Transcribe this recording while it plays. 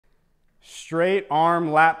straight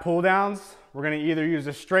arm lat pull downs. We're gonna either use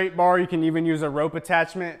a straight bar, you can even use a rope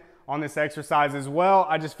attachment on this exercise as well.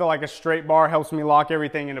 I just feel like a straight bar helps me lock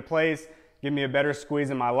everything into place, give me a better squeeze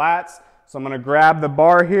in my lats. So I'm gonna grab the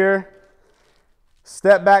bar here,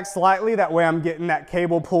 step back slightly, that way I'm getting that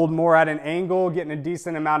cable pulled more at an angle, getting a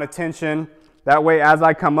decent amount of tension. That way as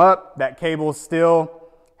I come up, that cable's still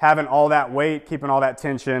having all that weight, keeping all that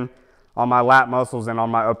tension on my lat muscles and on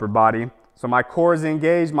my upper body. So my core is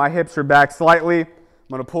engaged, my hips are back slightly. I'm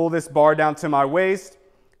gonna pull this bar down to my waist,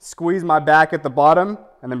 squeeze my back at the bottom,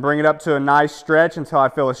 and then bring it up to a nice stretch until I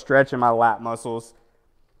feel a stretch in my lat muscles.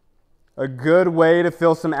 A good way to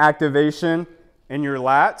feel some activation in your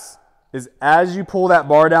lats is as you pull that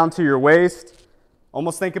bar down to your waist,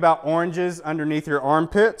 almost think about oranges underneath your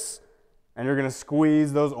armpits, and you're gonna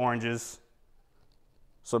squeeze those oranges.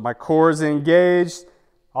 So my core is engaged.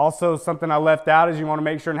 Also, something I left out is you wanna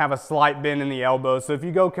make sure and have a slight bend in the elbow. So if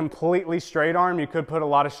you go completely straight arm, you could put a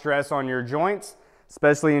lot of stress on your joints,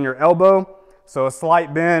 especially in your elbow. So a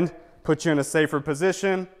slight bend puts you in a safer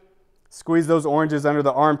position. Squeeze those oranges under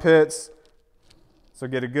the armpits. So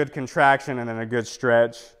get a good contraction and then a good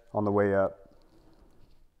stretch on the way up.